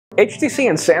HTC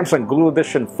and Samsung Google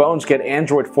Edition phones get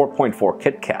Android 4.4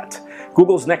 KitKat.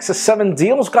 Google's Nexus 7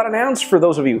 deals got announced for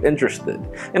those of you interested.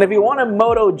 And if you want a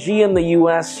Moto G in the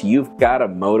US, you've got a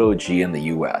Moto G in the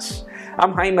US.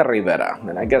 I'm Jaime Rivera,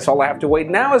 and I guess all I have to wait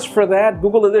now is for that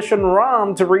Google Edition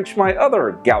ROM to reach my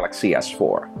other Galaxy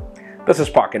S4. This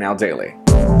is Pocket Now Daily.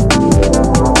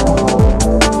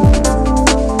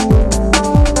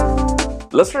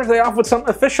 Let's start the day off with some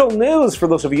official news for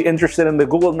those of you interested in the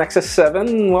Google Nexus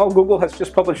 7. Well, Google has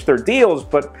just published their deals,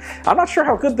 but I'm not sure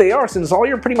how good they are since all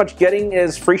you're pretty much getting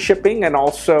is free shipping, and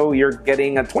also you're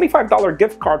getting a $25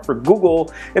 gift card for Google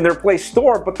in their Play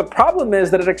Store, but the problem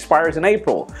is that it expires in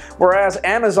April, whereas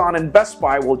Amazon and Best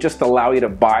Buy will just allow you to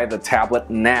buy the tablet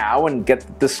now and get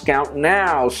the discount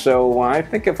now. So I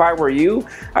think if I were you,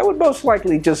 I would most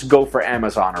likely just go for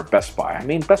Amazon or Best Buy. I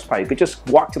mean, Best Buy, you could just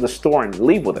walk to the store and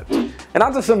leave with it. And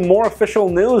on to some more official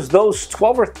news. Those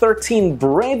 12 or 13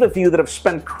 brave of you that have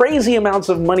spent crazy amounts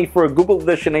of money for a Google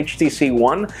Edition HTC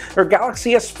One or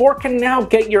Galaxy S4 can now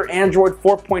get your Android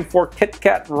 4.4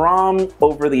 KitKat ROM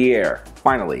over the air.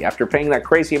 Finally, after paying that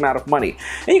crazy amount of money.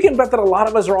 And you can bet that a lot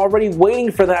of us are already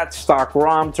waiting for that stock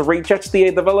ROM to reach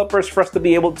XDA developers for us to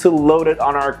be able to load it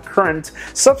on our current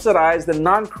subsidized and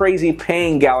non-crazy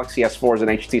paying Galaxy S4s and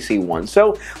HTC One.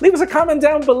 So leave us a comment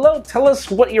down below. Tell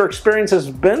us what your experience has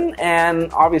been,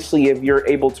 and obviously if you're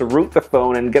able to root the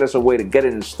phone and get us a way to get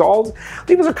it installed,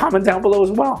 leave us a comment down below as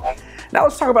well. Now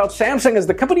let's talk about Samsung, as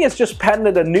the company has just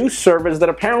patented a new service that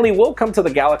apparently will come to the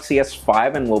Galaxy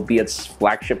S5 and will be its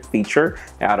flagship feature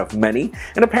out of many.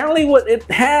 And apparently what it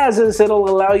has is it'll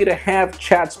allow you to have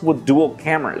chats with dual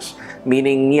cameras.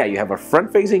 Meaning, yeah, you have a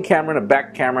front-facing camera and a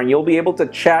back camera, and you'll be able to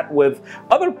chat with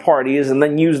other parties and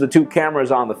then use the two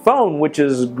cameras on the phone, which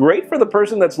is great for the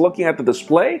person that's looking at the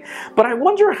display. But I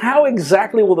wonder how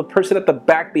exactly will the person at the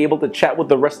back be able to chat with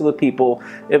the rest of the people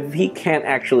if he can't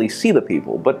actually see the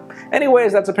people. But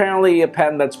anyways, that's apparently a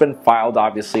patent that's been filed.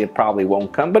 Obviously, it probably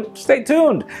won't come, but stay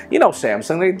tuned. You know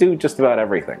Samsung, they do just about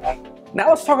everything. Now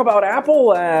let's talk about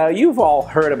Apple. You've all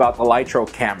heard about the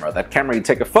Litro camera, that camera you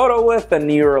take a photo with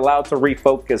and you're allowed to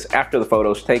refocus after the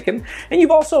photo's taken. And you've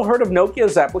also heard of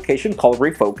Nokia's application called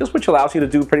Refocus, which allows you to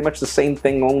do pretty much the same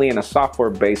thing, only in a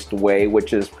software-based way,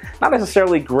 which is not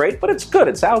necessarily great, but it's good,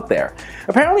 it's out there.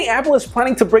 Apparently Apple is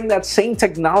planning to bring that same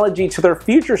technology to their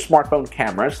future smartphone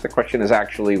cameras. The question is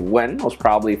actually when. Most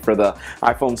probably for the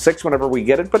iPhone 6 whenever we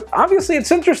get it, but obviously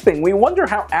it's interesting. We wonder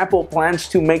how Apple plans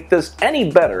to make this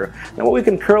any better than what we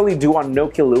can currently do on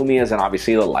Nokia Lumias and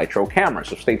obviously the Litro camera,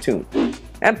 so stay tuned.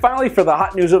 And finally, for the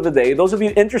hot news of the day, those of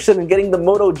you interested in getting the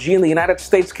Moto G in the United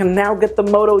States can now get the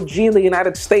Moto G in the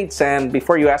United States. And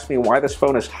before you ask me why this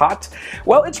phone is hot,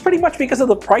 well, it's pretty much because of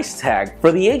the price tag.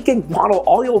 For the 8GB model,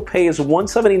 all you'll pay is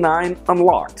 $179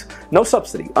 unlocked. No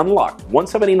subsidy, unlocked,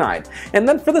 $179. And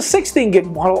then for the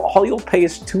 16GB model, all you'll pay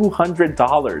is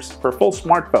 $200 for a full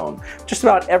smartphone. Just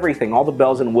about everything, all the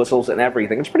bells and whistles and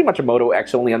everything. It's pretty much a Moto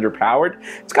X, only underpowered.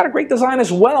 It's got a great design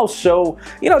as well, so,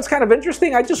 you know, it's kind of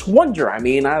interesting. I just wonder, I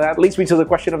mean, that leads me to the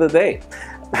question of the day.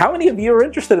 How many of you are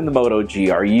interested in the Moto G?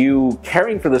 Are you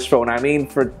caring for this phone? I mean,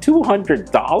 for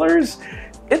 $200?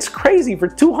 It's crazy. For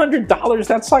 $200,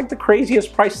 that's like the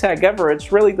craziest price tag ever.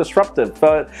 It's really disruptive.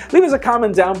 Leave us a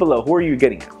comment down below. Who are you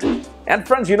getting at? And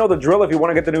friends, you know the drill. If you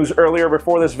want to get the news earlier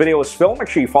before this video is filmed, make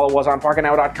sure you follow us on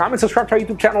PocketNow.com and subscribe to our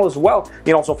YouTube channel as well. You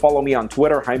can also follow me on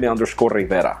Twitter,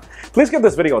 Jaime_Rivera. Please give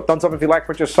this video a thumbs up if you like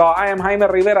what you saw. I am Jaime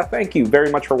Rivera. Thank you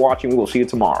very much for watching. We will see you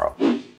tomorrow.